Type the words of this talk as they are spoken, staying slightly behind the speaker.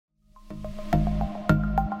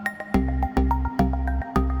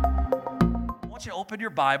want you to open your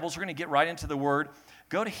Bibles. We're going to get right into the Word.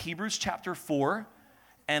 Go to Hebrews chapter 4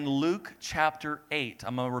 and Luke chapter 8.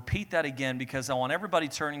 I'm going to repeat that again because I want everybody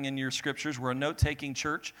turning in your scriptures. We're a note-taking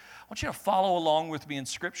church. I want you to follow along with me in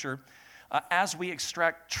Scripture as we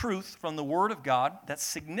extract truth from the Word of God that's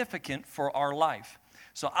significant for our life.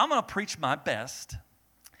 So I'm going to preach my best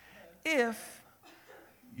if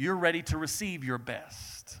you're ready to receive your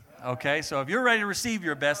best. Okay, so if you're ready to receive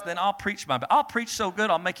your best, then I'll preach my best. I'll preach so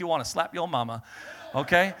good, I'll make you want to slap your mama.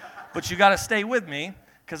 Okay, but you got to stay with me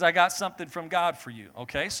because I got something from God for you.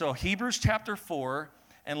 Okay, so Hebrews chapter 4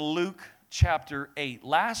 and Luke chapter 8.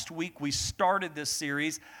 Last week we started this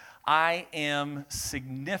series, I Am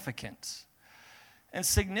Significant. And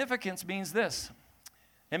significance means this.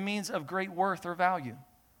 It means of great worth or value.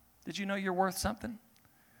 Did you know you're worth something?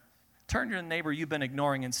 Turn to the neighbor you've been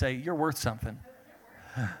ignoring and say, you're worth something.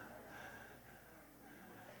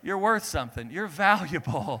 You're worth something. You're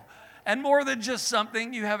valuable. And more than just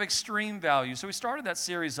something, you have extreme value. So we started that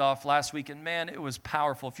series off last week, and man, it was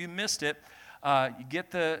powerful. If you missed it, you get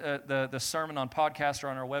the sermon on podcast or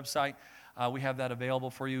on our website. We have that available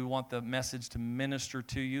for you. We want the message to minister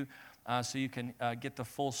to you so you can get the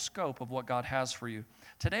full scope of what God has for you.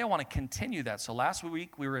 Today I want to continue that. So last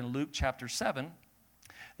week we were in Luke chapter 7.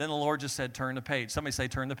 Then the Lord just said, turn the page. Somebody say,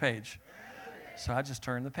 turn the page. So I just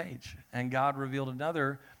turned the page. And God revealed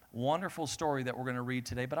another wonderful story that we're going to read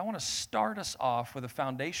today. But I want to start us off with a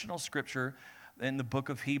foundational scripture in the book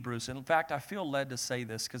of Hebrews. And in fact, I feel led to say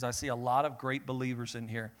this because I see a lot of great believers in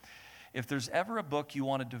here. If there's ever a book you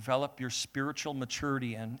want to develop your spiritual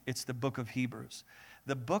maturity in, it's the book of Hebrews.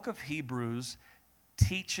 The book of Hebrews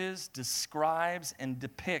teaches, describes, and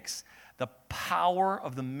depicts the power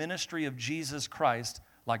of the ministry of Jesus Christ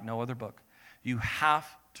like no other book. You have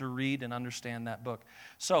to read and understand that book.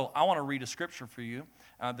 So I want to read a scripture for you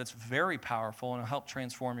that's very powerful and will help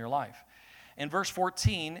transform your life. In verse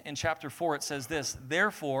 14 in chapter 4, it says this,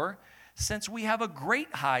 therefore, since we have a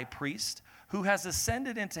great high priest who has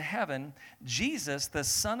ascended into heaven, Jesus, the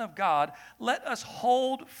Son of God, let us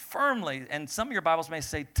hold firmly. And some of your Bibles may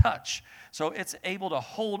say touch. So it's able to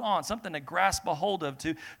hold on, something to grasp a hold of,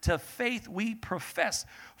 to faith we profess.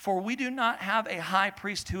 For we do not have a high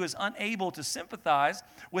priest who is unable to sympathize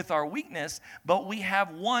with our weakness, but we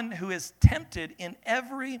have one who is tempted in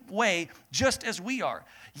every way, just as we are.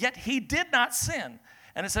 Yet he did not sin.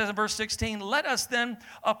 And it says in verse 16, let us then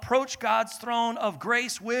approach God's throne of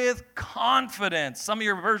grace with confidence. Some of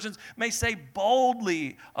your versions may say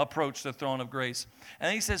boldly approach the throne of grace.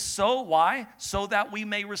 And he says, so why? So that we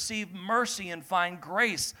may receive mercy and find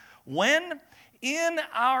grace when in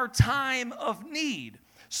our time of need.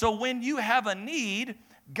 So when you have a need,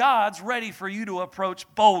 God's ready for you to approach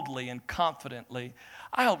boldly and confidently.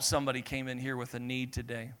 I hope somebody came in here with a need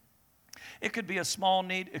today. It could be a small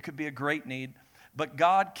need. It could be a great need. But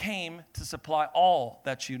God came to supply all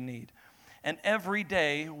that you need. And every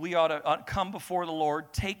day we ought to come before the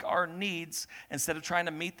Lord, take our needs, instead of trying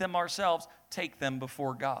to meet them ourselves, take them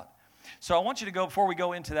before God. So I want you to go, before we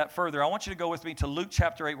go into that further, I want you to go with me to Luke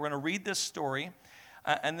chapter 8. We're going to read this story,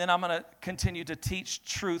 and then I'm going to continue to teach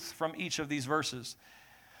truth from each of these verses.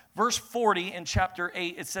 Verse 40 in chapter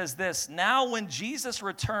 8, it says this, now when Jesus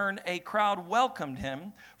returned, a crowd welcomed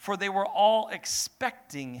him, for they were all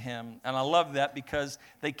expecting him. And I love that because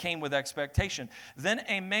they came with expectation. Then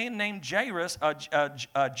a man named Jairus,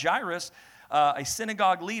 a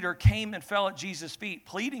synagogue leader, came and fell at Jesus' feet,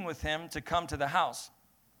 pleading with him to come to the house.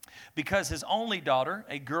 Because his only daughter,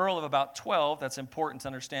 a girl of about 12, that's important to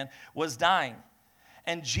understand, was dying.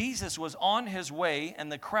 And Jesus was on his way,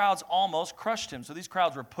 and the crowds almost crushed him. So these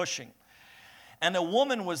crowds were pushing. And a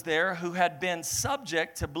woman was there who had been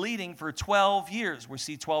subject to bleeding for 12 years. We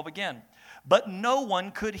see 12 again. But no one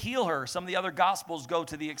could heal her. Some of the other gospels go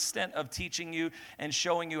to the extent of teaching you and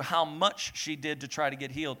showing you how much she did to try to get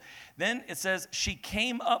healed. Then it says, she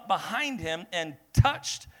came up behind him and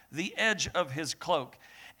touched the edge of his cloak.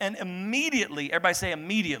 And immediately, everybody say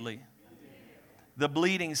immediately, the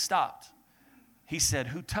bleeding stopped. He said,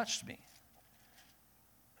 who touched me?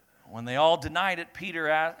 When they all denied it,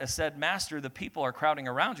 Peter said, Master, the people are crowding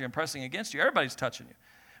around you and pressing against you. Everybody's touching you.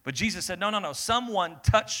 But Jesus said, no, someone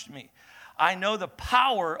touched me. I know the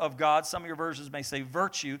power of God, some of your versions may say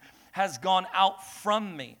virtue, has gone out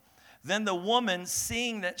from me. Then the woman,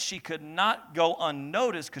 seeing that she could not go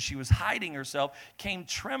unnoticed because she was hiding herself, came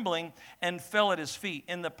trembling and fell at his feet.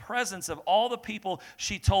 In the presence of all the people,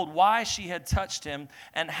 she told why she had touched him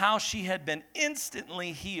and how she had been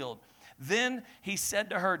instantly healed. Then he said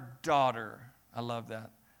to her, daughter, I love that,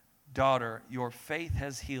 daughter, your faith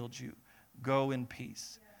has healed you. Go in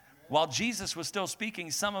peace. While Jesus was still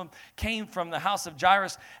speaking, someone came from the house of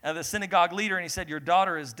Jairus, the synagogue leader, and he said, your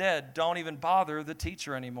daughter is dead. Don't even bother the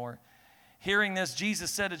teacher anymore. Hearing this,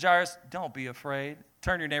 Jesus said to Jairus, don't be afraid.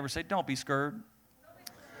 Turn to your neighbor and say, don't be scared.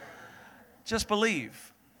 Just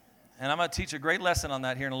believe. And I'm going to teach a great lesson on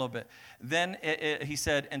that here in a little bit. Then he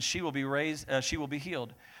said, and she will be raised, she will be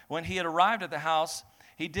healed. When he had arrived at the house,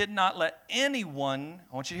 he did not let anyone,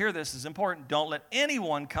 I want you to hear this, this is important, don't let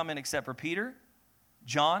anyone come in except for Peter,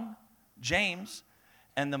 John, James,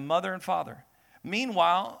 and the mother and father.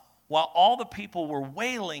 Meanwhile, while all the people were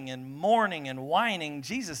wailing and mourning and whining,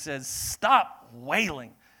 Jesus said, stop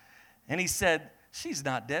wailing. And he said, she's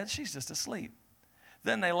not dead, she's just asleep.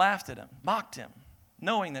 Then they laughed at him, mocked him,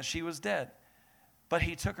 knowing that she was dead. But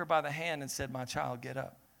he took her by the hand and said, my child, get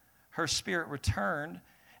up. Her spirit returned,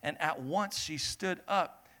 and at once she stood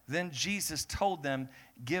up. Then Jesus told them,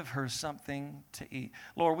 give her something to eat.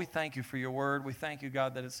 Lord, we thank you for your word. We thank you,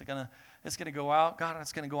 God, that it's going to go out. God,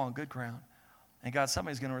 it's going to go on good ground. And God,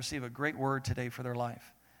 somebody's going to receive a great word today for their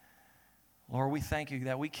life. Lord, we thank you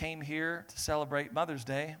that we came here to celebrate Mother's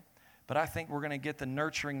Day, but I think we're going to get the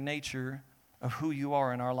nurturing nature of who you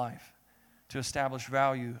are in our life to establish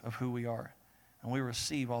value of who we are. And we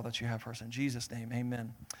receive all that you have for us. In Jesus' name,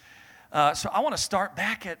 amen. So I want to start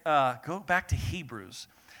back go back to Hebrews.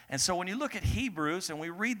 And so when you look at Hebrews and we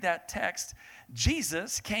read that text,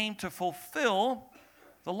 Jesus came to fulfill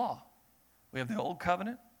the law. We have the old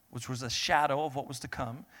covenant, which was a shadow of what was to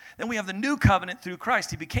come. Then we have the new covenant through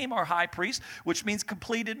Christ. He became our high priest, which means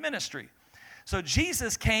completed ministry. So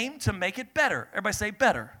Jesus came to make it better. Everybody say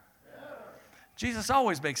better. Jesus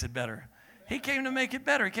always makes it better. He came to make it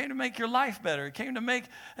better. He came to make your life better. He came to make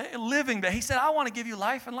living better. He said, I want to give you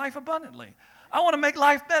life and life abundantly. I want to make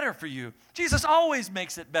life better for you. Jesus always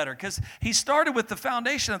makes it better because he started with the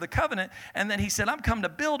foundation of the covenant, and then he said, I'm come to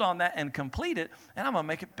build on that and complete it, and I'm going to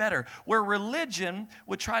make it better. Where religion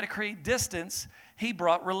would try to create distance, he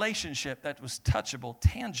brought relationship that was touchable,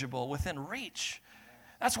 tangible, within reach.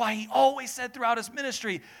 That's why he always said throughout his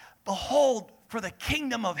ministry, behold, for the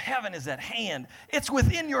kingdom of heaven is at hand. It's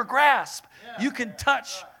within your grasp. You can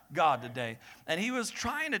touch God today. And he was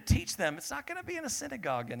trying to teach them, it's not going to be in a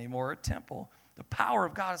synagogue anymore, or a temple. The power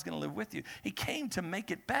of God is going to live with you. He came to make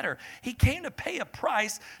it better. He came to pay a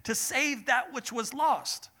price to save that which was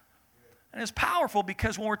lost. And it's powerful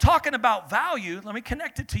because when we're talking about value, let me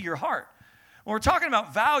connect it to your heart. When we're talking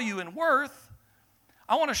about value and worth,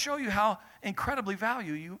 I want to show you how incredibly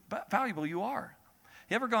valuable you are.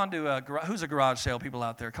 You ever gone to who's a garage sale people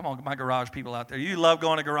out there? Come on, my garage people out there. You love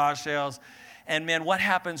going to garage sales. And man, what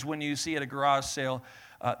happens when you see at a garage sale,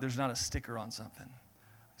 there's not a sticker on something?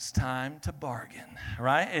 It's time to bargain,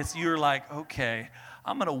 right? You're like, okay,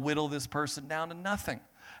 I'm going to whittle this person down to nothing.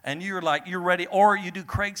 And you're ready. Or you do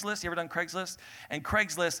Craigslist. You ever done Craigslist? And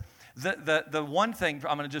Craigslist, the one thing,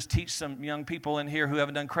 I'm going to just teach some young people in here who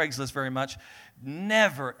haven't done Craigslist very much,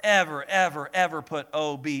 never, ever, ever, ever put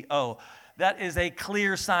OBO. That is a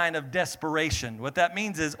clear sign of desperation. What that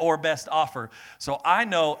means is, or best offer. So I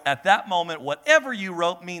know at that moment, whatever you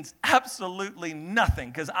wrote means absolutely nothing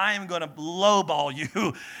because I am going to lowball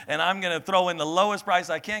you and I'm going to throw in the lowest price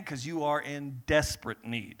I can because you are in desperate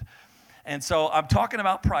need. And so I'm talking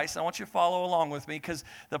about price. I want you to follow along with me because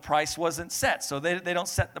the price wasn't set. So they don't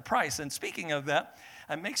set the price. And speaking of that,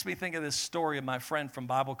 it makes me think of this story of my friend from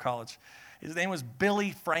Bible college. His name was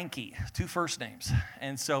Billy Frankie, 2 first names.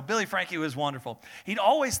 And so Billy Frankie was wonderful. He'd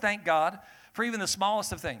always thank God for even the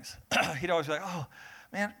smallest of things. He'd always be like, oh,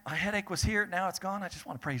 man, my headache was here. Now it's gone. I just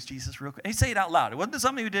want to praise Jesus real quick. And he'd say it out loud. It wasn't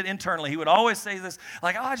something he did internally. He would always say this,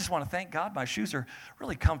 like, oh, I just want to thank God. My shoes are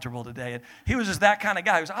really comfortable today. And he was just that kind of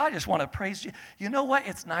guy. He was, I just want to praise you. You know what?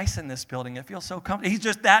 It's nice in this building. It feels so comfortable. He's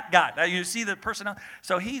just that guy. Now, you see the personality.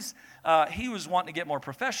 So he was wanting to get more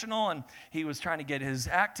professional, and he was trying to get his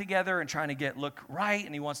act together and trying to look right,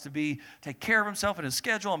 and he wants to take care of himself and his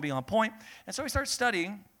schedule and be on point. And so he started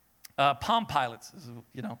studying Palm Pilots.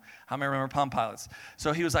 How many remember Palm Pilots?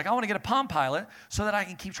 So he was like, I want to get a Palm Pilot so that I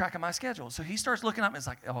can keep track of my schedule. So he starts looking up, and it's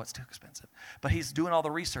like, oh, it's too expensive. But he's doing all the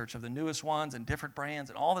research of the newest ones and different brands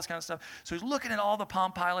and all this kind of stuff. So he's looking at all the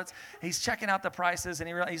Palm Pilots. He's checking out the prices,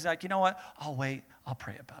 and he's like, you know what? I'll wait. I'll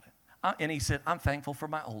pray about it. And he said, I'm thankful for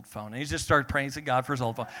my old phone. And he just started praising God for his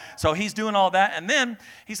old phone. So he's doing all that. And then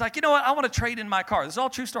he's like, you know what? I want to trade in my car. This is all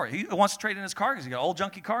true story. He wants to trade in his car because he got an old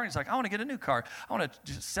junky car. And he's like, I want to get a new car. I want to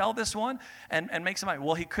just sell this one and make some money.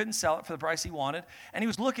 Well, he couldn't sell it for the price he wanted. And he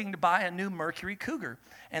was looking to buy a new Mercury Cougar.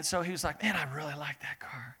 And so he was like, man, I really like that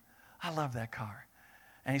car. I love that car.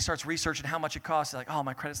 And he starts researching how much it costs. He's like, oh,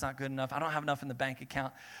 my credit's not good enough. I don't have enough in the bank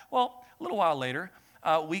account. Well, a little while later,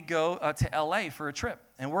 we go to L.A. for a trip.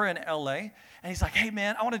 And we're in L.A., and he's like, hey,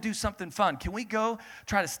 man, I want to do something fun. Can we go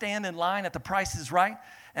try to stand in line at The Price is Right?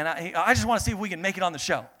 And I just want to see if we can make it on the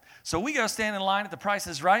show. So we go stand in line at The Price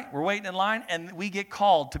is Right. We're waiting in line, and we get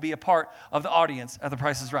called to be a part of the audience at The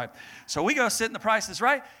Price is Right. So we go sit in The Price is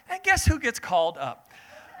Right, and guess who gets called up?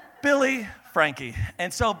 Billy Frankie.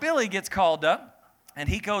 And so Billy gets called up, and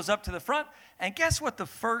he goes up to the front, and guess what the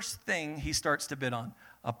first thing he starts to bid on?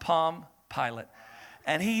 A Palm Pilot.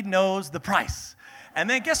 And he knows the price. And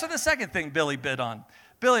then guess what the second thing Billy bid on?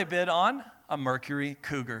 Billy bid on a Mercury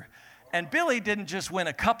Cougar. And Billy didn't just win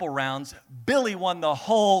a couple rounds. Billy won the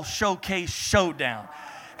whole showcase showdown.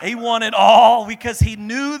 He won it all because he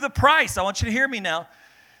knew the price. I want you to hear me now.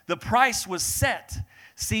 The price was set.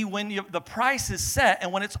 See, when the price is set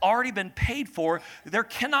and when it's already been paid for, there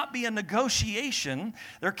cannot be a negotiation.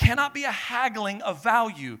 There cannot be a haggling of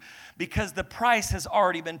value because the price has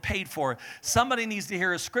already been paid for. Somebody needs to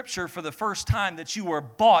hear a scripture for the first time that you were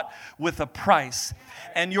bought with a price.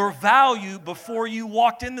 And your value before you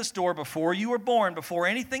walked in this door, before you were born, before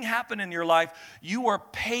anything happened in your life, you were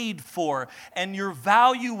paid for. And your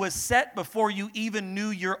value was set before you even knew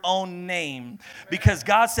your own name. Because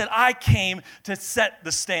God said, I came to set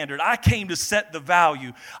the standard. I came to set the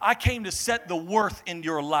value. I came to set the worth in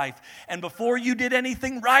your life. And before you did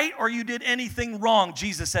anything right or you did anything wrong,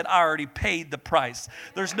 Jesus said, I already paid the price.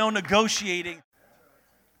 There's no negotiating.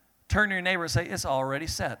 Turn to your neighbor and say, it's already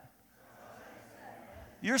set.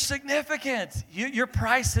 You're significant. Your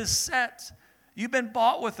price is set. You've been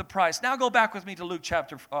bought with the price. Now go back with me to Luke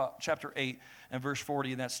chapter 8 and verse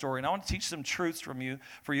 40 in that story. And I want to teach some truths for you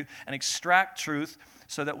and extract truth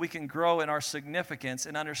so that we can grow in our significance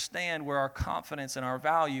and understand where our confidence and our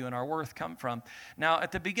value and our worth come from. Now,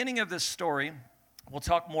 at the beginning of this story, we'll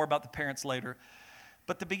talk more about the parents later.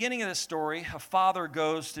 But the beginning of this story, a father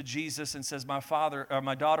goes to Jesus and says, my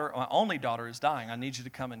only daughter is dying. I need you to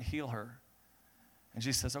come and heal her. And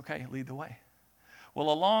Jesus says, okay, lead the way. Well,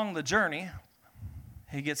 along the journey,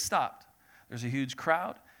 he gets stopped. There's a huge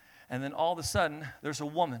crowd. And then all of a sudden, there's a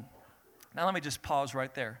woman. Now, let me just pause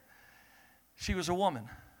right there. She was a woman.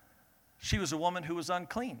 She was a woman who was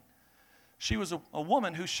unclean. She was a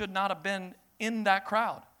woman who should not have been in that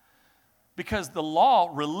crowd. Because the law,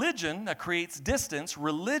 religion that creates distance,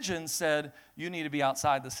 religion said, you need to be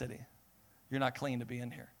outside the city. You're not clean to be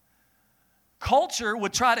in here. Culture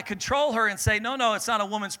would try to control her and say, no, it's not a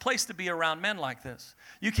woman's place to be around men like this.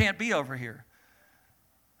 You can't be over here.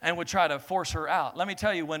 And would try to force her out. Let me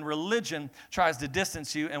tell you, when religion tries to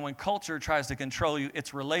distance you and when culture tries to control you,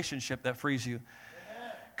 it's relationship that frees you.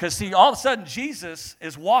 Because see, all of a sudden, Jesus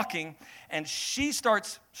is walking, and she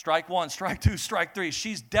starts, strike one, strike two, strike three.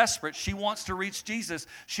 She's desperate. She wants to reach Jesus.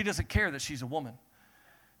 She doesn't care that she's a woman.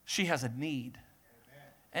 She has a need.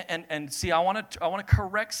 And see, I want to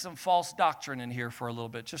correct some false doctrine in here for a little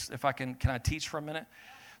bit. Just if I can I teach for a minute?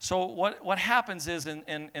 So what happens is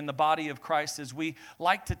in the body of Christ is we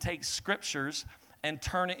like to take scriptures and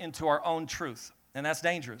turn it into our own truth. And that's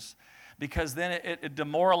dangerous because then it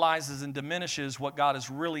demoralizes and diminishes what God is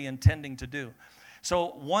really intending to do.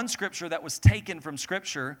 So one scripture that was taken from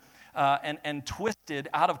scripture and twisted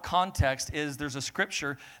out of context is there's a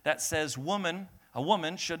scripture that says a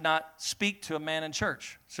woman should not speak to a man in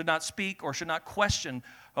church, should not speak or should not question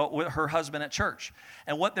with her husband at church.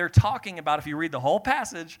 And what they're talking about, if you read the whole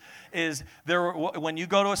passage, is when you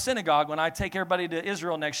go to a synagogue, when I take everybody to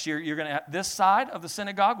Israel next year, you're going to this side of the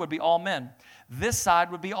synagogue would be all men. This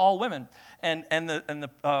side would be all women. And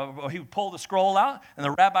he would pull the scroll out, and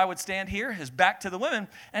the rabbi would stand here, his back to the women,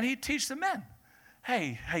 and he'd teach the men.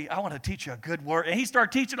 Hey, I want to teach you a good word. And he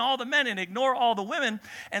started teaching all the men and ignore all the women.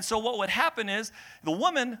 And so what would happen is the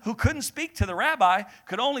woman who couldn't speak to the rabbi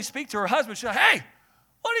could only speak to her husband. She'd say, hey,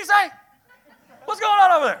 what did he say? What's going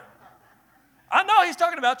on over there? I know he's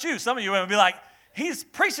talking about you. Some of you women would be like, he's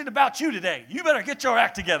preaching about you today. You better get your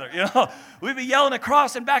act together. You know, we'd be yelling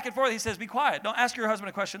across and back and forth. He says, be quiet. Don't ask your husband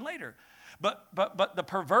a question later. But the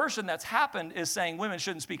perversion that's happened is saying women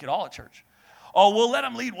shouldn't speak at all at church. Oh, we'll let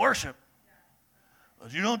them lead worship.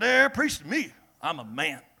 But you don't dare preach to me. I'm a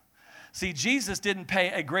man. See, Jesus didn't pay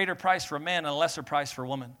a greater price for a man and a lesser price for a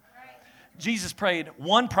woman. Jesus paid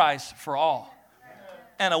one price for all.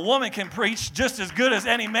 And a woman can preach just as good as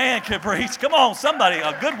any man can preach. Come on, somebody,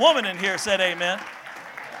 a good woman in here said amen.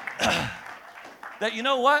 That you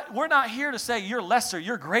know what? We're not here to say you're lesser,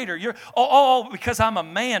 you're greater. You're because I'm a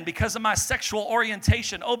man, because of my sexual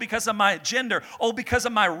orientation, because of my gender, because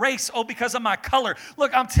of my race, because of my color.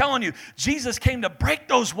 Look, I'm telling you, Jesus came to break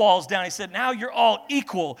those walls down. He said, now you're all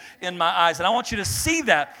equal in my eyes. And I want you to see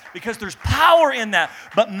that because there's power in that.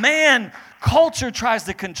 But man, culture tries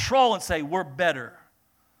to control and say, we're better.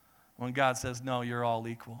 when God says, no, you're all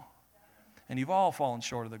equal. And you've all fallen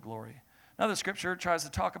short of the glory. Another scripture tries to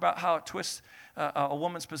talk about how it twists a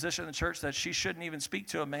woman's position in the church, that she shouldn't even speak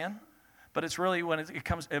to a man. But it's really when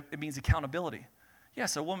it means accountability.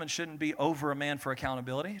 Yes, a woman shouldn't be over a man for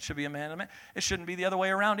accountability. It should be a man and a man. It shouldn't be the other way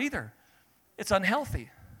around either. It's unhealthy.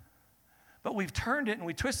 But we've turned it and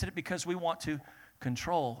we twisted it because we want to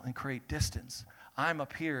control and create distance. I'm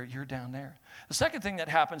up here, you're down there. The second thing that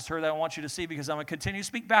happens to her that I want you to see, because I'm going to continue to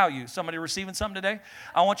speak value. Somebody receiving something today?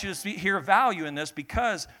 I want you to hear value in this,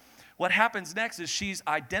 because what happens next is she's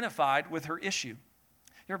identified with her issue.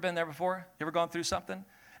 You ever been there before? You ever gone through something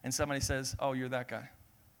and somebody says, oh, you're that guy.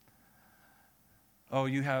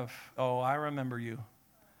 Oh, I remember you.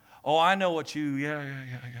 Oh, I know what you, yeah.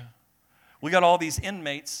 We got all these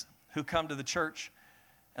inmates who come to the church,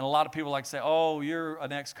 and a lot of people like to say, oh, you're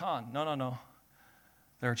an ex-con. No.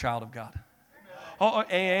 They're a child of God. Amen.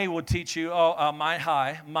 Oh, AA will teach you,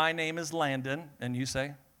 my name is Landon. And you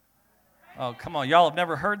say, oh, come on, y'all have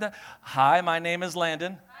never heard that? Hi, my name is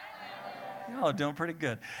Landon. Y'all are doing pretty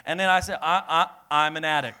good. And then I say, I'm an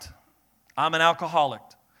addict. I'm an alcoholic.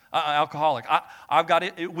 I've got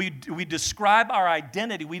it. We describe our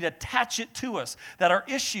identity. We attach it to us. That our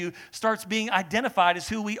issue starts being identified as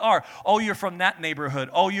who we are. Oh, you're from that neighborhood.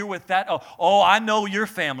 Oh, you're with that. Oh, I know your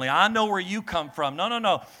family. I know where you come from.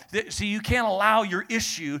 No. See, you can't allow your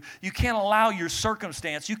issue. You can't allow your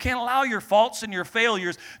circumstance. You can't allow your faults and your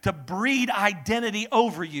failures to breed identity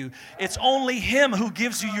over you. It's only Him who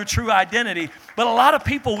gives you your true identity. But a lot of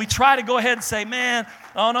people, we try to go ahead and say, man,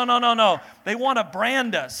 oh, no. They want to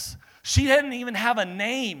brand us. She didn't even have a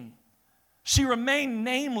name. She remained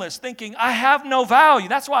nameless, thinking, I have no value.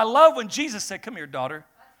 That's why I love when Jesus said, come here, daughter.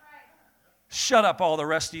 Shut up, all the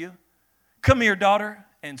rest of you. Come here, daughter,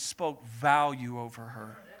 and spoke value over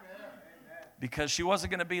her. Because she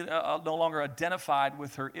wasn't going to be no longer identified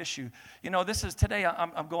with her issue. You know, this is today,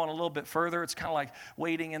 I'm going a little bit further. It's kind of like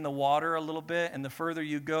wading in the water a little bit, and the further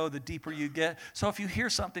you go, the deeper you get. So if you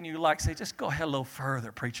hear something you like, say, just go ahead a little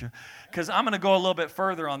further, preacher. Because I'm going to go a little bit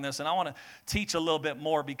further on this, and I want to teach a little bit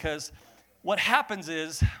more, because what happens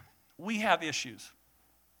is we have issues.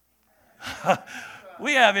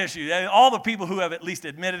 We have issues. All the people who have at least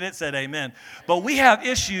admitted it said amen. But we have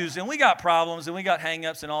issues, and we got problems, and we got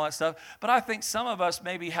hang-ups and all that stuff. But I think some of us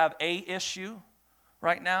maybe have a issue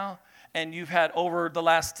right now, and you've had over the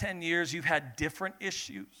last 10 years, you've had different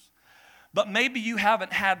issues. But maybe you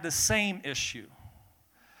haven't had the same issue.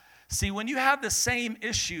 See, when you have the same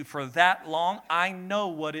issue for that long, I know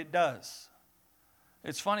what it does.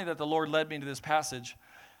 It's funny that the Lord led me to this passage.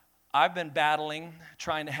 I've been battling,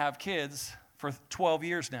 trying to have kids for 12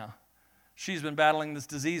 years now. She's been battling this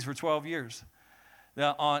disease for 12 years.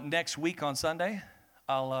 Next week on Sunday,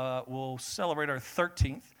 we'll celebrate our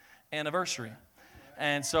 13th anniversary.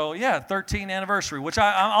 And so, 13th anniversary, which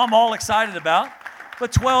I'm all excited about.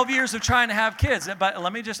 But 12 years of trying to have kids. But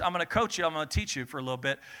I'm going to coach you, I'm going to teach you for a little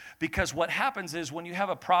bit. Because what happens is when you have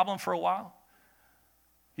a problem for a while,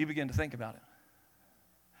 you begin to think about it.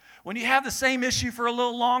 When you have the same issue for a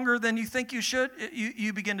little longer than you think you should,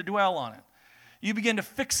 you begin to dwell on it. You begin to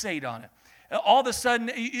fixate on it. All of a sudden,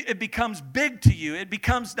 it becomes big to you. It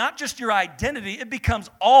becomes not just your identity, it becomes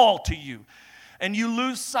all to you. And you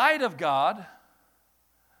lose sight of God,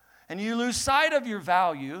 and you lose sight of your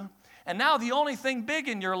value, and now the only thing big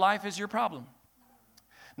in your life is your problem.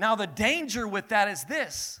 Now, the danger with that is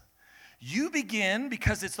this. You begin,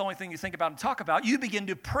 because it's the only thing you think about and talk about, you begin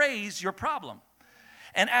to praise your problem.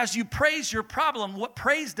 And as you praise your problem, what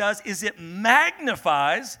praise does is it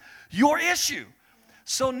magnifies your issue.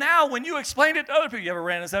 So now when you explain it to other people, you ever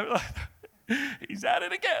ran and said, he's at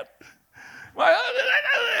it again.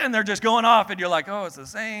 And they're just going off, and you're like, oh, it's the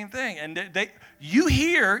same thing. And you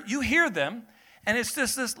hear them, and it's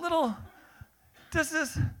just this little,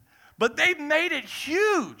 but they've made it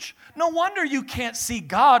huge. No wonder you can't see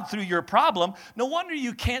God through your problem. No wonder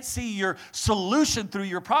you can't see your solution through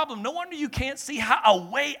your problem. No wonder you can't see how a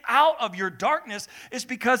way out of your darkness is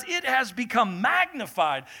because it has become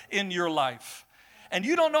magnified in your life. And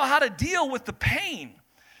you don't know how to deal with the pain.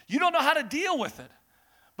 You don't know how to deal with it.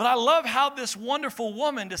 But I love how this wonderful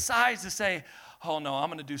woman decides to say, oh no, I'm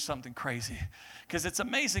going to do something crazy. Because it's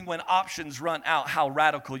amazing when options run out how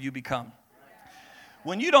radical you become.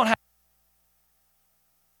 When you don't have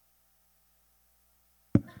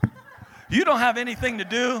anything to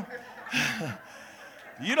do.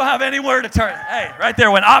 You don't have anywhere to turn. Hey, right there,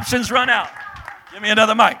 when options run out. Give me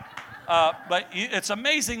another mic. But it's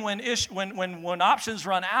amazing when options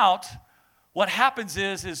run out, what happens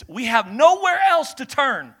is we have nowhere else to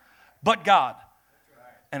turn but God.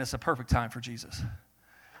 And it's a perfect time for Jesus.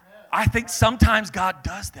 I think sometimes God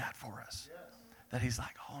does that for us. That he's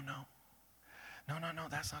like, oh, no,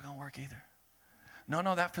 that's not going to work either.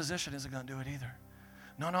 No, that physician isn't going to do it either.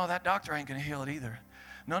 No, that doctor ain't going to heal it either.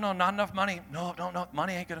 No, not enough money. No,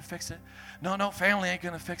 money ain't going to fix it. No, family ain't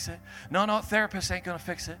going to fix it. No, therapist ain't going to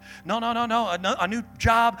fix it. No, a new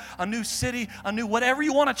job, a new city, a new whatever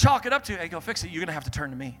you want to chalk it up to ain't going to fix it. You're going to have to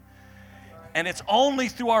turn to me. And it's only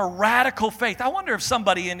through our radical faith. I wonder if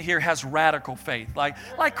somebody in here has radical faith, like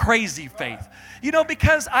crazy faith. You know,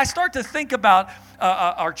 because I start to think about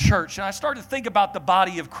our church, and I start to think about the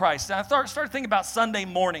body of Christ, and I start to think about Sunday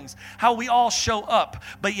mornings, how we all show up,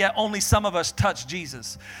 but yet only some of us touch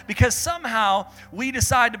Jesus. Because somehow we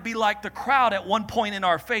decide to be like the crowd at one point in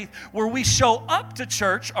our faith, where we show up to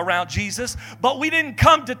church around Jesus, but we didn't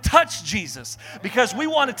come to touch Jesus, because we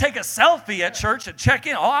want to take a selfie at church and check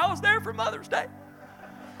in. Oh, I was there for Mother's Day.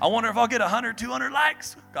 I wonder if I'll get 100, 200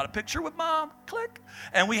 likes. Got a picture with mom. Click.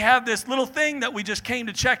 And we have this little thing that we just came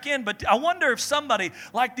to check in. But I wonder if somebody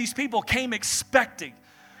like these people came expecting,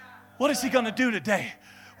 what is he going to do today?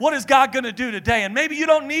 What is God going to do today? And maybe you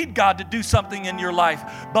don't need God to do something in your life.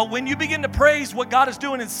 But when you begin to praise what God is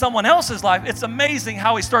doing in someone else's life, it's amazing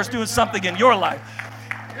how he starts doing something in your life.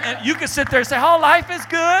 And you can sit there and say, oh, life is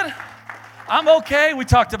good. I'm okay. We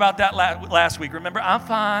talked about that last week. Remember, I'm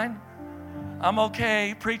fine. I'm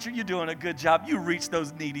okay. Preacher, you're doing a good job. You reach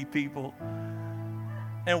those needy people.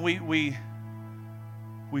 And we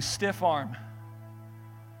stiff arm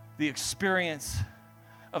the experience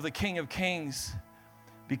of the King of Kings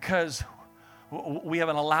because we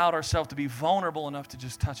haven't allowed ourselves to be vulnerable enough to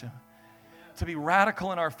just touch him. To be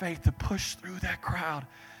radical in our faith, to push through that crowd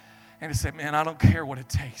and to say, man, I don't care what it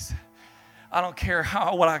takes. I don't care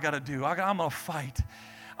what I got to do. I'm going to fight.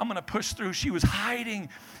 I'm going to push through. She was hiding.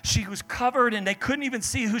 She was covered, and they couldn't even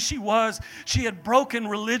see who she was. She had broken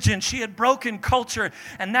religion. She had broken culture,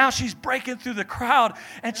 and now she's breaking through the crowd,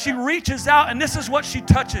 and she reaches out, and this is what she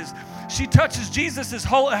touches. She touches Jesus'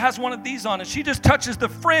 has one of these on it. She just touches the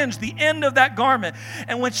fringe, the end of that garment,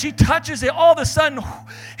 and when she touches it, all of a sudden,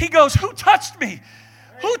 he goes, who touched me?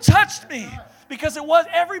 Who touched me? Because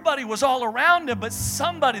everybody was all around him, but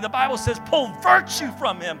somebody, the Bible says, pulled virtue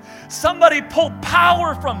from him. Somebody pulled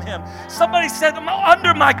power from him. Somebody said,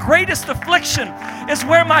 under my greatest affliction is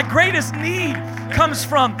where my greatest need comes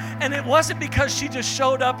from. And it wasn't because she just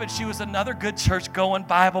showed up and she was another good church-going,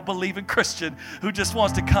 Bible-believing Christian who just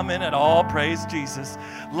wants to come in and all praise Jesus.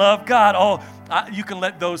 Love God. You can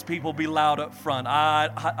let those people be loud up front.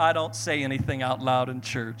 I don't say anything out loud in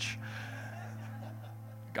church.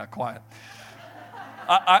 Got quiet.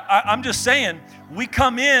 I'm just saying, we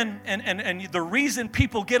come in, and the reason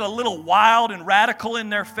people get a little wild and radical in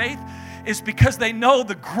their faith is because they know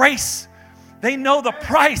the grace. They know the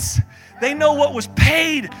price. They know what was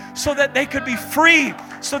paid so that they could be free,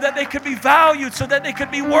 so that they could be valued, so that they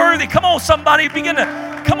could be worthy. Come on, somebody, begin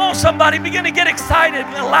to get excited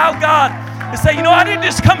and allow God to say, you know, I didn't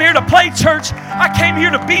just come here to play church. I came here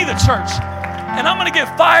to be the church. And I'm going to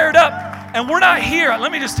get fired up. And we're not here.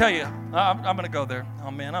 Let me just tell you. I'm going to go there.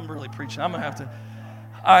 Oh, man, I'm really preaching. I'm going to have to.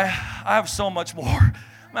 I have so much more. I'm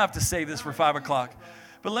going to have to save this for 5 o'clock.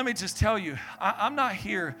 But let me just tell you, I'm not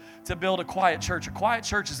here to build a quiet church. A quiet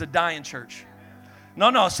church is a dying church.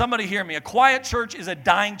 No, somebody hear me. A quiet church is a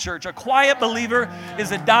dying church. A quiet believer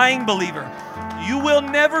is a dying believer. You will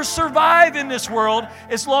never survive in this world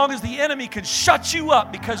as long as the enemy can shut you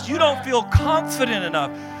up because you don't feel confident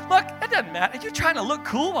enough. Look, it doesn't matter. You're trying to look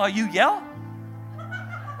cool while you yell.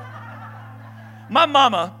 My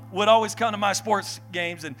mama would always come to my sports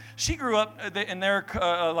games, and she grew up in their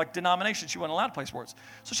denomination. She wasn't allowed to play sports,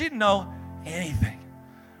 so she didn't know anything.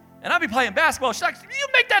 And I'd be playing basketball. She's like, "You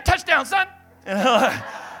make that touchdown, son." And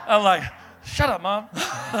I'm like, "Shut up, Mom."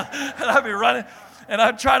 And I'd be running, and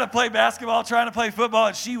I'd try to play basketball, trying to play football,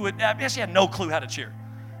 and she had no clue how to cheer.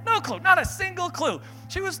 No clue, not a single clue.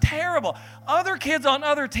 She was terrible. Other kids on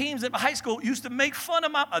other teams at high school used to make fun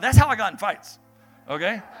of that's how I got in fights,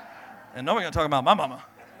 okay? And nobody's going to talk about my mama.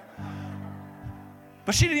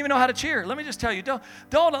 But she didn't even know how to cheer. Let me just tell you,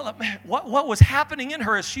 what was happening in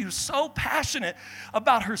her is she was so passionate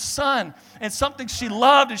about her son and something she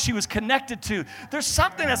loved and she was connected to. There's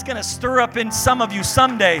something that's going to stir up in some of you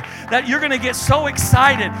someday that you're going to get so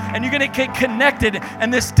excited and you're going to get connected,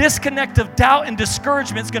 and this disconnect of doubt and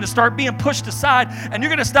discouragement is going to start being pushed aside, and you're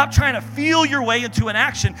going to stop trying to feel your way into an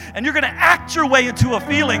action, and you're going to act your way into a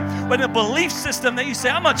feeling, but in a belief system that you say,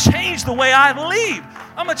 I'm going to change the way I believe.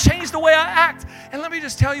 I'm going to change the way I act. And let me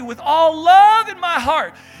just tell you, with all love in my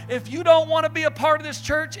heart, if you don't want to be a part of this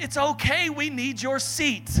church, it's okay. We need your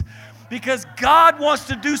seat because God wants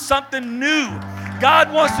to do something new.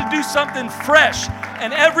 God wants to do something fresh.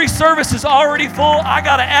 and every service is already full. I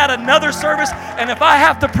got to add another service. And if I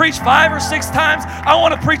have to preach 5 or 6 times, I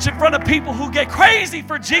want to preach in front of people who get crazy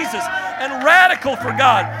for Jesus and radical for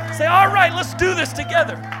God. Say, all right, let's do this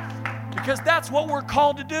together. Because that's what we're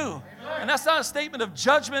called to do. And that's not a statement of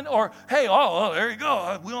judgment or, hey, there you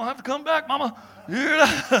go. We don't have to come back, mama.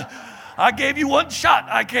 I gave you one shot.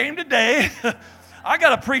 I came today. I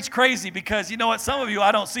got to preach crazy because you know what? Some of you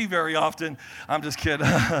I don't see very often. I'm just kidding.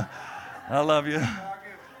 I love you.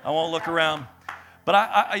 I won't look around.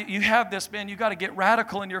 But you have this, man, you got to get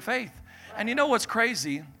radical in your faith. And you know what's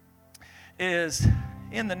crazy is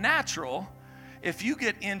in the natural, if you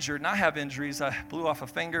get injured, and I have injuries, I blew off a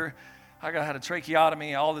finger, I had a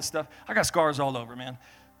tracheotomy, all this stuff. I got scars all over, man.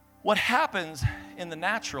 What happens in the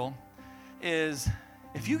natural is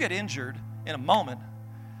if you get injured in a moment,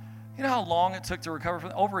 you know how long it took to recover from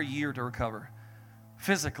that? Over a year to recover.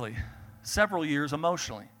 Physically, several years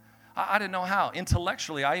emotionally. I didn't know how.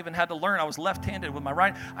 Intellectually, I even had to learn. I was left-handed with my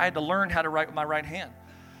right. I had to learn how to write with my right hand.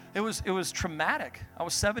 It was traumatic. I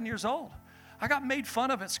was 7 years old. I got made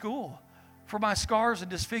fun of at school for my scars and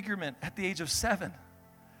disfigurement at the age of 7.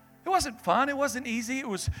 It wasn't fun. It wasn't easy. It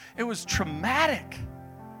was traumatic.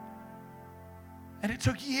 And it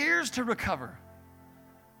took years to recover.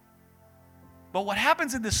 But what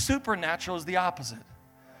happens in the supernatural is the opposite.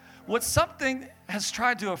 What something has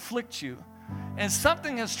tried to afflict you, and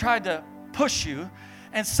something has tried to push you,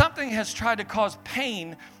 and something has tried to cause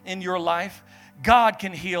pain in your life, God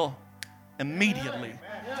can heal immediately.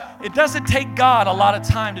 It doesn't take God a lot of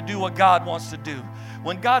time to do what God wants to do.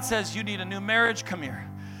 When God says you need a new marriage, come here.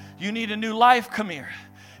 You need a new life, come here.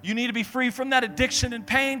 You need to be free from that addiction and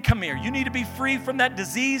pain, come here. You need to be free from that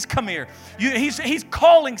disease, come here. He's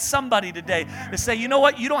calling somebody today to say, you know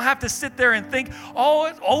what? You don't have to sit there and think, oh,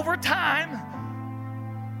 it's over time.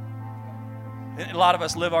 A lot of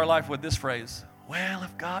us live our life with this phrase, well,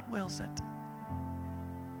 if God wills it.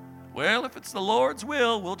 Well, if it's the Lord's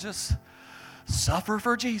will, we'll just suffer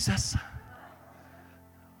for Jesus.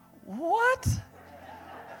 What?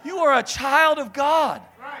 You are a child of God.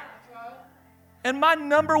 And my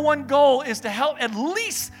number one goal is to help at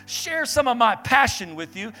least share some of my passion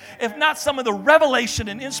with you, if not some of the revelation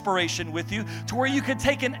and inspiration with you, to where you can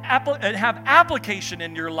take and have application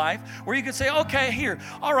in your life, where you can say, okay, here,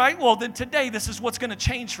 all right, well, then today this is what's going to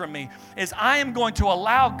change from me, is I am going to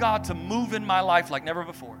allow God to move in my life like never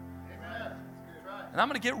before. Amen. And I'm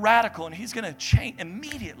going to get radical, and He's going to change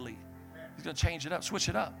immediately. He's going to change it up, switch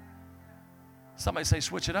it up. Somebody say,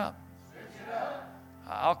 switch it up.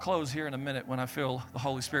 I'll close here in a minute when I feel the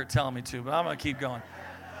Holy Spirit telling me to, but I'm going to keep going.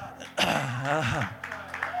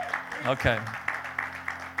 Okay.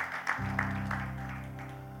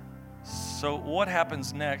 So what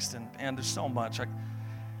happens next, and there's so much.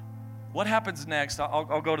 What happens next,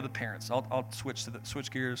 I'll go to the parents. I'll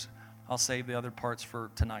switch gears. I'll save the other parts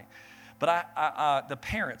for tonight. But the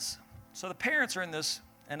parents, so the parents are in this,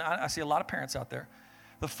 and I see a lot of parents out there.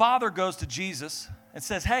 The father goes to Jesus and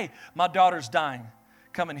says, hey, my daughter's dying.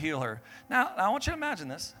 Come and heal her. Now, I want you to imagine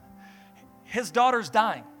this. His daughter's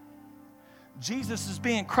dying. Jesus is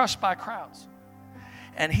being crushed by crowds.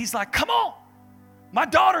 And he's like, come on, my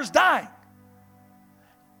daughter's dying.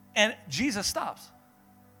 And Jesus stops.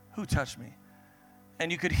 Who touched me?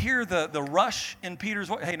 And you could hear the rush in Peter's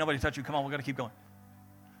voice. Hey, nobody touched you. Come on, we got to keep going.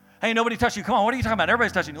 Hey, nobody touched you. Come on, what are you talking about?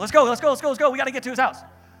 Everybody's touching you. Let's go. We got to get to his house.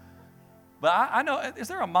 But I know, is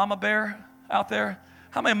there a mama bear out there?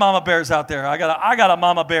 How many mama bears out there? I got a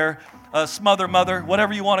mama bear, a smother mother,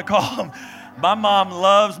 whatever you want to call them. My mom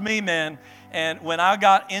loves me, man. And when I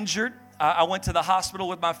got injured, I went to the hospital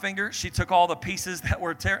with my finger. She took all the pieces that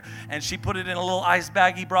were and she put it in a little ice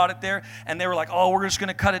bag. He brought it there. And they were like, oh, we're just going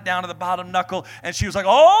to cut it down to the bottom knuckle. And she was like,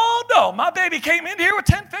 oh, no, my baby came in here with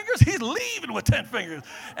 10 fingers. He's leaving with 10 fingers.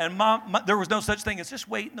 And there was no such thing as just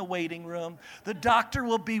wait in the waiting room. The doctor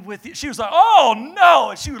will be with you. She was like, oh,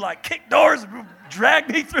 no. And she would like kick doors and drag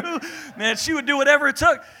me through. Man, she would do whatever it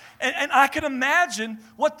took. And I can imagine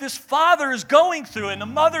what this father is going through, and the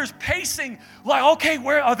mother's pacing like, okay,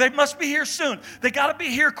 they must be here soon. They got to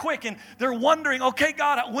be here quick. And they're wondering, okay,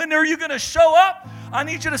 God, when are you going to show up? I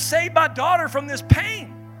need you to save my daughter from this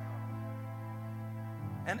pain.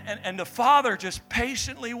 And the father just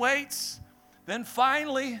patiently waits. Then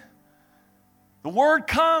finally, the word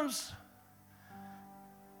comes,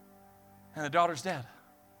 and the daughter's dead.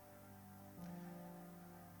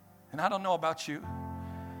 And I don't know about you.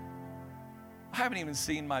 I haven't even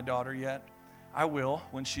seen my daughter yet. I will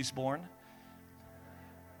when she's born.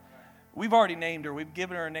 We've already named her. We've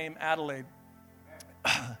given her a name, Adelaide.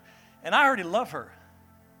 And I already love her.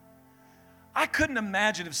 I couldn't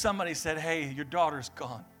imagine if somebody said, hey, your daughter's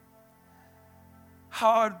gone.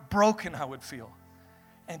 how broken I would feel.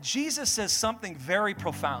 And Jesus says something very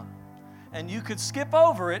profound. And you could skip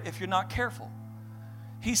over it if you're not careful.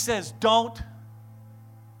 He says, don't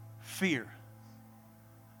fear.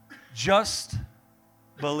 Just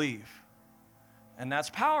believe. And that's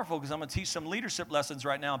powerful because I'm going to teach some leadership lessons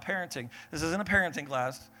right now in parenting. This isn't a parenting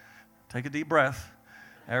class. Take a deep breath.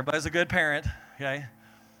 Everybody's a good parent, okay?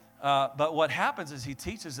 But what happens is he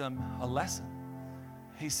teaches them a lesson.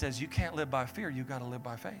 He says, you can't live by fear. You got to live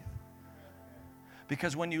by faith.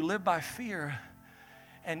 Because when you live by fear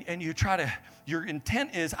and you try to, your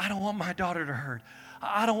intent is, I don't want my daughter to hurt.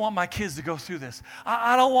 I don't want my kids to go through this.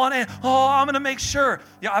 I don't want to, I'm going to make sure.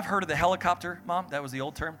 Yeah, I've heard of the helicopter, Mom. That was the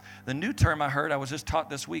old term. The new term I heard, I was just taught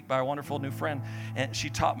this week by a wonderful new friend, and she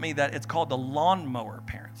taught me that it's called the lawnmower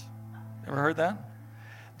parents. Ever heard that?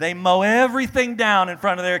 They mow everything down in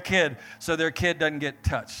front of their kid so their kid doesn't get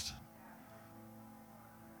touched.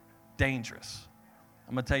 Dangerous.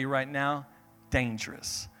 I'm going to tell you right now,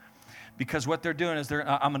 dangerous. Because what they're doing is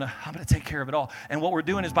I'm gonna take care of it all. And what we're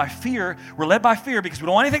doing is by fear, we're led by fear because we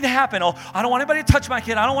don't want anything to happen. Oh, I don't want anybody to touch my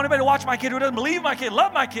kid. I don't want anybody to watch my kid who doesn't believe my kid,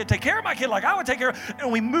 love my kid, take care of my kid like I would take care of.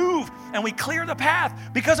 And we move and we clear the path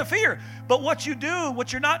because of fear. But what you do,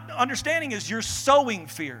 what you're not understanding is you're sowing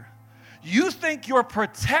fear. You think you're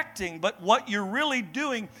protecting, but what you're really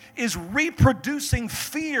doing is reproducing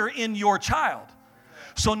fear in your child.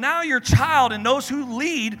 So now your child and those who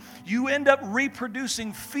lead, you end up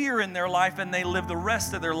reproducing fear in their life, and they live the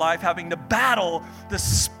rest of their life having to battle the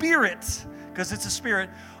spirit, because it's a spirit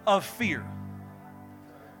of fear.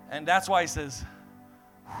 And that's why he says,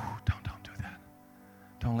 don't do that.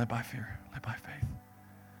 Don't live by fear, live by faith.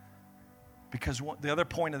 Because the other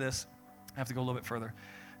point of this, I have to go a little bit further.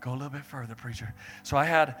 Go a little bit further, preacher. So I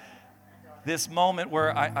had this moment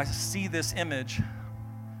where I see this image,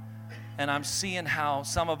 and I'm seeing how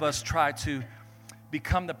some of us try to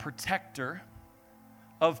become the protector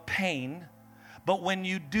of pain. But when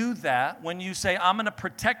you do that, when you say, I'm going to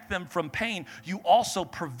protect them from pain, you also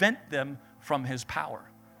prevent them from his power.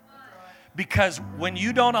 Because when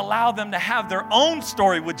you don't allow them to have their own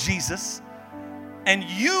story with Jesus, and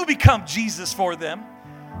you become Jesus for them,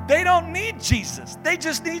 they don't need Jesus. They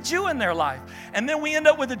just need you in their life. And then we end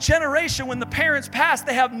up with a generation when the parents pass,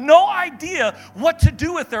 they have no idea what to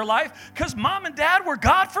do with their life because mom and dad were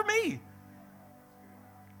God for me.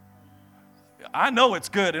 I know it's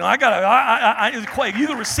good. And you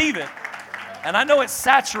can receive it. And I know it's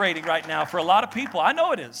saturating right now for a lot of people. I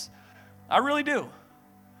know it is. I really do.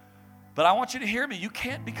 But I want you to hear me. You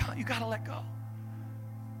got to let go.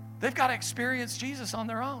 They've got to experience Jesus on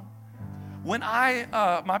their own. When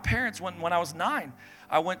my parents, when I was 9,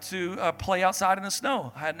 I went to play outside in the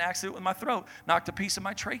snow. I had an accident with my throat, knocked a piece of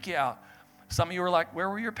my trachea out. Some of you were like, where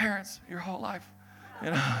were your parents your whole life? You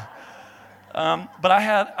know. But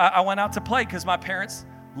I went out to play because my parents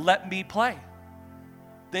let me play.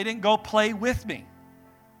 They didn't go play with me.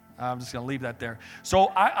 I'm just going to leave that there.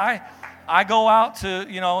 So I go out to,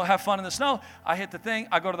 have fun in the snow. I hit the thing.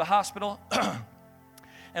 I go to the hospital.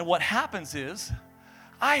 And what happens is,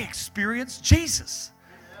 I experienced Jesus.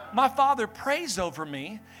 My father prays over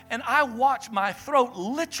me, and I watch my throat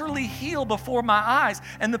literally heal before my eyes,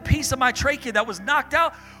 and the piece of my trachea that was knocked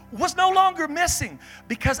out was no longer missing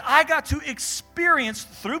because I got to experience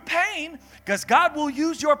through pain, because God will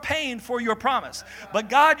use your pain for your promise. But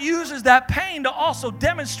God uses that pain to also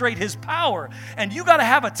demonstrate his power. And you got to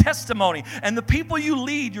have a testimony. And the people you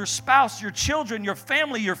lead, your spouse, your children, your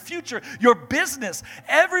family, your future, your business,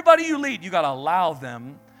 everybody you lead, you got to allow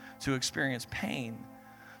them to experience pain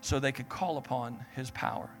so they could call upon his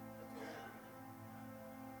power.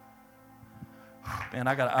 Man,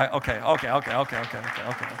 okay.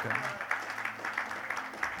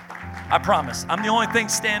 I promise. I'm the only thing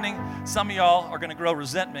standing. Some of y'all are going to grow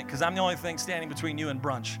resentment because I'm the only thing standing between you and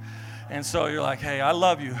brunch. And so you're like, hey, I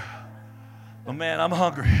love you, but man, I'm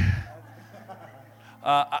hungry.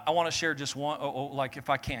 I want to share just one, like if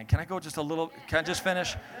I can. Can I go just a little? Can I just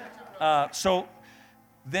finish? So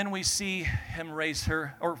then we see him raise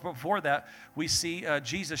her, or before that, we see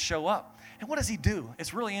Jesus show up. And what does he do?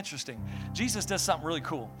 It's really interesting. Jesus does something really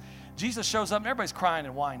cool. Jesus shows up and everybody's crying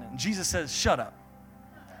and whining. And Jesus says, shut up.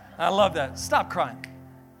 And I love that. Stop crying.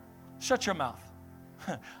 Shut your mouth.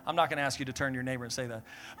 I'm not going to ask you to turn to your neighbor and say that.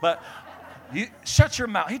 But you shut your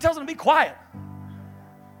mouth. He tells them to be quiet.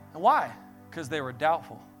 And why? Because they were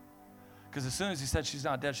doubtful. Because as soon as he said she's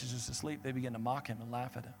not dead, she's just asleep, they began to mock him and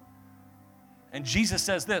laugh at him. And Jesus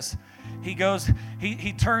says this. He goes,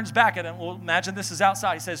 he turns back at him. Well, imagine this is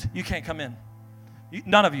outside. He says, you can't come in.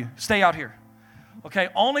 None of you. Stay out here. Okay,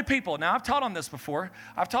 only people. Now, I've taught on this before.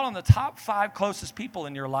 I've taught on the top 5 closest people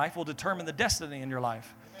in your life will determine the destiny in your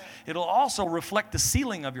life. It'll also reflect the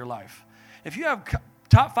ceiling of your life. If you have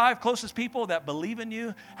top 5 closest people that believe in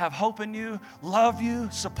you, have hope in you, love you,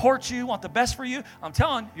 support you, want the best for you, I'm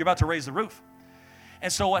telling you, you're about to raise the roof.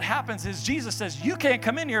 And so what happens is Jesus says, you can't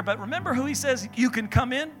come in here, but remember who he says you can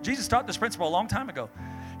come in? Jesus taught this principle a long time ago.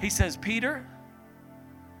 He says, Peter,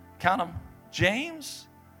 count them, James,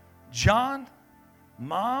 John,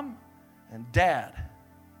 Mom, and Dad.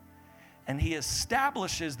 And he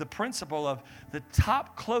establishes the principle of the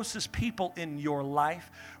top closest people in your life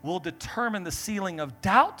will determine the ceiling of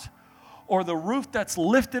doubt or the roof that's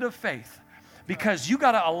lifted of faith. Because you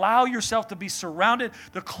got to allow yourself to be surrounded.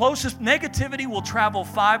 The closest negativity will travel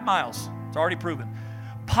 5 miles. It's already proven.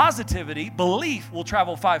 Positivity, belief, will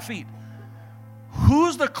travel 5 feet.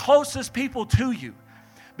 Who's the closest people to you?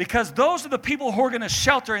 Because those are the people who are going to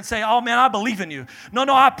shelter and say, oh man, I believe in you. No,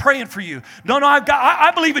 I'm praying for you. No,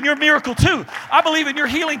 I believe in your miracle too. I believe in your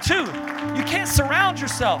healing too. You can't surround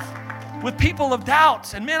yourself with people of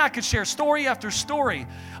doubt. And man, I could share story after story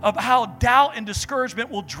of how doubt and discouragement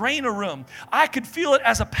will drain a room. I could feel it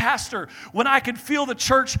as a pastor when I could feel the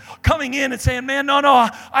church coming in and saying, man, no,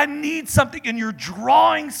 I need something. And you're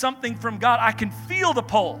drawing something from God. I can feel the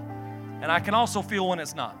pull. And I can also feel when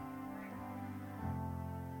it's not.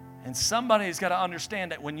 And somebody's got to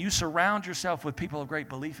understand that when you surround yourself with people of great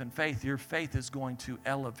belief and faith, your faith is going to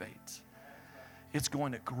elevate. It's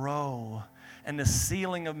going to grow. And the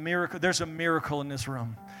ceiling of miracle, there's a miracle in this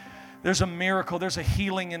room. There's a miracle, there's a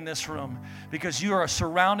healing in this room because you are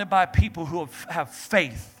surrounded by people who have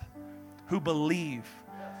faith, who believe.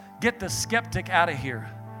 Get the skeptic out of here.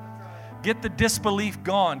 Get the disbelief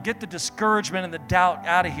gone. Get the discouragement and the doubt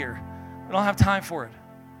out of here. We don't have time for it.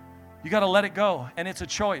 You got to let it go, and it's a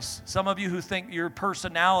choice. Some of you who think your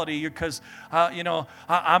personality, because,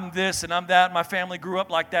 I'm this and I'm that, and my family grew up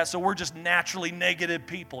like that, so we're just naturally negative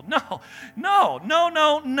people. No.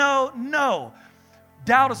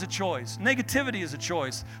 Doubt is a choice. Negativity is a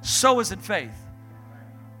choice. So is it faith.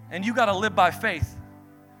 And you got to live by faith.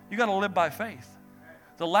 You got to live by faith.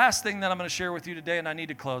 The last thing that I'm going to share with you today, and I need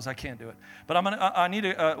to close. I can't do it. But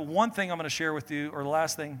one thing I'm going to share with you, or the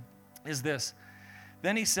last thing, is this.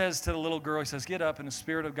 Then he says to the little girl, he says, get up, and the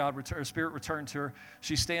Spirit of God, Spirit returned to her.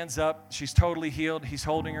 She stands up. She's totally healed. He's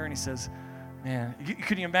holding her, and he says, man,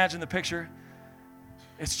 can you imagine the picture?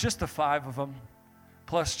 It's just the 5 of them,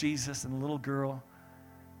 plus Jesus and the little girl.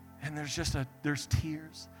 And there's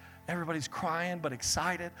tears. Everybody's crying but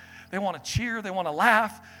excited. They want to cheer. They want to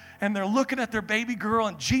laugh. And they're looking at their baby girl,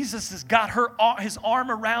 and Jesus has got his arm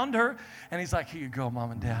around her. And he's like, here you go, Mom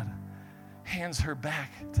and Dad. Hands her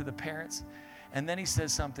back to the parents. And then he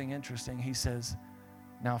says something interesting. He says,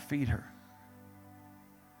 now feed her.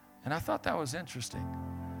 And I thought that was interesting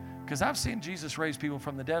because I've seen Jesus raise people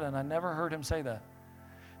from the dead, and I never heard him say that.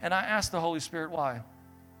 And I asked the Holy Spirit why.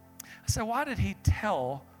 I said, why did he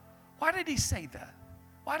say that?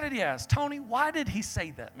 Why did he ask? Tony, why did he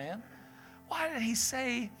say that, man? Why did he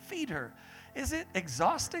say feed her? Is it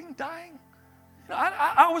exhausting, dying?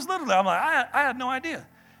 I was literally, I'm like, I had no idea.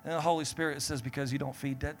 And the Holy Spirit says, because you don't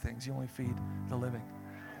feed dead things, you only feed the living.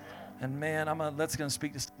 And man, that's going to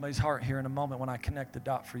speak to somebody's heart here in a moment when I connect the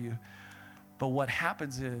dot for you. But what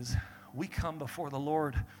happens is we come before the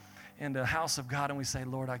Lord in the house of God and we say,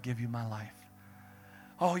 Lord, I give you my life.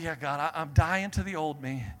 Oh yeah, God, I'm dying to the old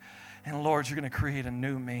me. And Lord, you're going to create a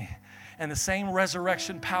new me. And the same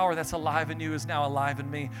resurrection power that's alive in you is now alive in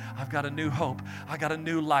me. I've got a new hope. I got a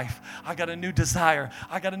new life. I got a new desire.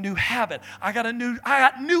 I got a new habit. I got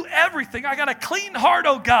new everything. I got a clean heart,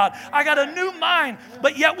 oh God. I got a new mind.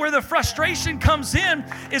 But yet where the frustration comes in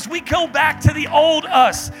is we go back to the old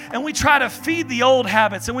us and we try to feed the old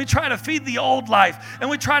habits and we try to feed the old life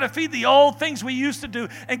and we try to feed the old things we used to do.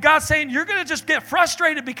 And God's saying, you're going to just get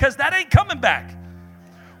frustrated because that ain't coming back.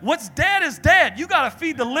 What's dead is dead. You got to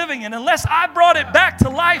feed the living. And unless I brought it back to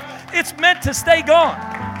life, it's meant to stay gone.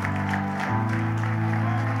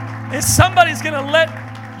 And somebody's going to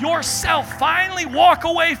let yourself finally walk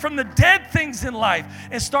away from the dead things in life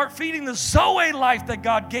and start feeding the Zoe life that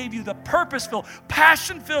God gave you, the purpose-filled,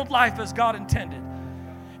 passion-filled life as God intended.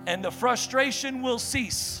 And the frustration will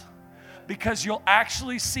cease because you'll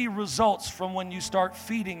actually see results from when you start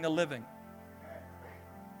feeding the living.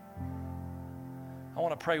 I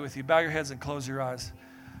want to pray with you. Bow your heads and close your eyes.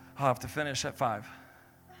 I'll have to finish at 5.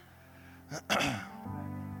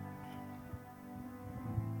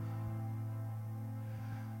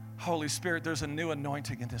 Holy Spirit, there's a new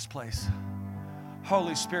anointing in this place.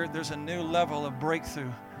 Holy Spirit, there's a new level of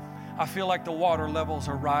breakthrough. I feel like the water levels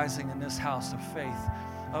are rising in this house of faith,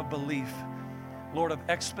 of belief. Lord, of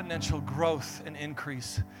exponential growth and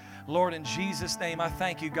increase. Lord, in Jesus' name, I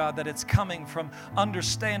thank you, God, that it's coming from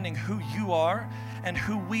understanding who you are and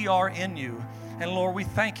who we are in you. And Lord, we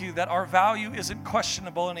thank you that our value isn't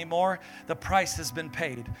questionable anymore. The price has been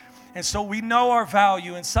paid. And so we know our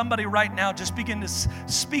value, and somebody right now just begin to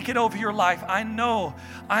speak it over your life. I know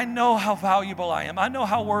how valuable I am. I know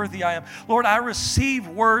how worthy I am. Lord, I receive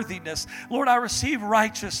worthiness. Lord, I receive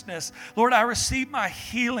righteousness. Lord, I receive my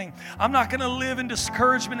healing. I'm not going to live in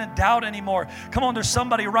discouragement and doubt anymore. Come on, there's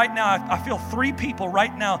somebody right now. I feel 3 people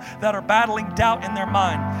right now that are battling doubt in their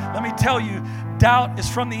mind. Let me tell you, doubt is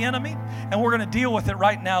from the enemy, and we're going to deal with it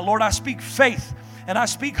right now. Lord, I speak faith. And I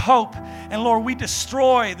speak hope. And Lord, we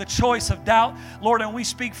destroy the choice of doubt. Lord, and we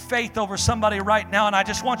speak faith over somebody right now. And I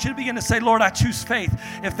just want you to begin to say, Lord, I choose faith.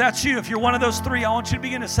 If that's you, if you're one of those 3, I want you to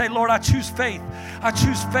begin to say, Lord, I choose faith. I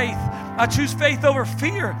choose faith. I choose faith over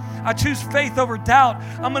fear. I choose faith over doubt.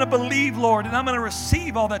 I'm going to believe, Lord, and I'm going to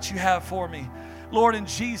receive all that you have for me. Lord, in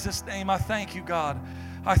Jesus' name, I thank you, God.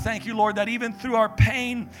 I thank you, Lord, that even through our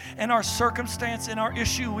pain and our circumstance and our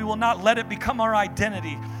issue, we will not let it become our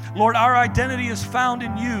identity. Lord, our identity is found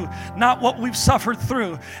in you, not what we've suffered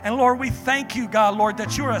through. And Lord, we thank you, God, Lord,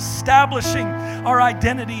 that you're establishing our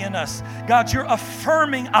identity in us. God, you're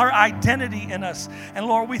affirming our identity in us. And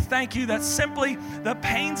Lord, we thank you that simply the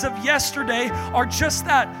pains of yesterday are just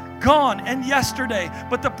that, gone and yesterday.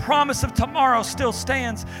 But the promise of tomorrow still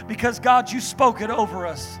stands because, God, you spoke it over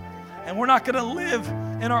us. And we're not going to live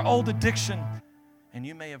in our old addiction. And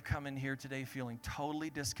you may have come in here today feeling totally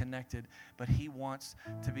disconnected, but He wants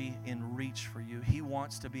to be in reach for you. He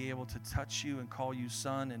wants to be able to touch you and call you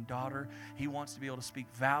son and daughter. He wants to be able to speak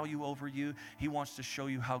value over you. He wants to show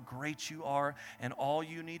you how great you are. And all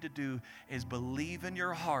you need to do is believe in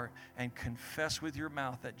your heart and confess with your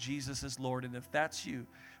mouth that Jesus is Lord. And if that's you,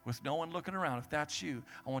 with no one looking around, if that's you,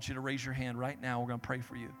 I want you to raise your hand right now. We're going to pray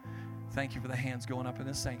for you. Thank you for the hands going up in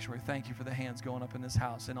this sanctuary. Thank you for the hands going up in this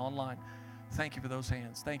house and online. Thank you for those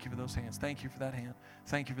hands. Thank you for those hands. Thank you for that hand.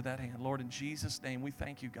 Thank you for that hand. Lord, in Jesus' name, we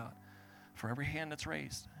thank you, God, for every hand that's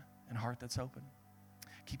raised and heart that's open.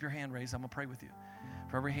 Keep your hand raised. I'm going to pray with you.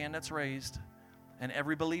 For every hand that's raised and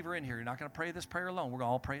every believer in here, you're not going to pray this prayer alone. We're going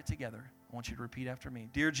to all pray it together. I want you to repeat after me.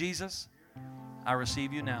 Dear Jesus, I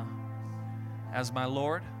receive you now as my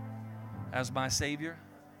Lord, as my Savior,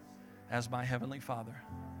 as my Heavenly Father.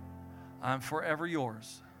 I'm forever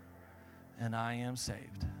yours, and I am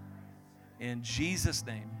saved. In Jesus'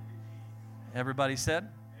 name. Everybody said?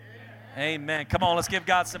 Amen. Come on, let's give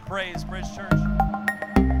God some praise, Bridge Church.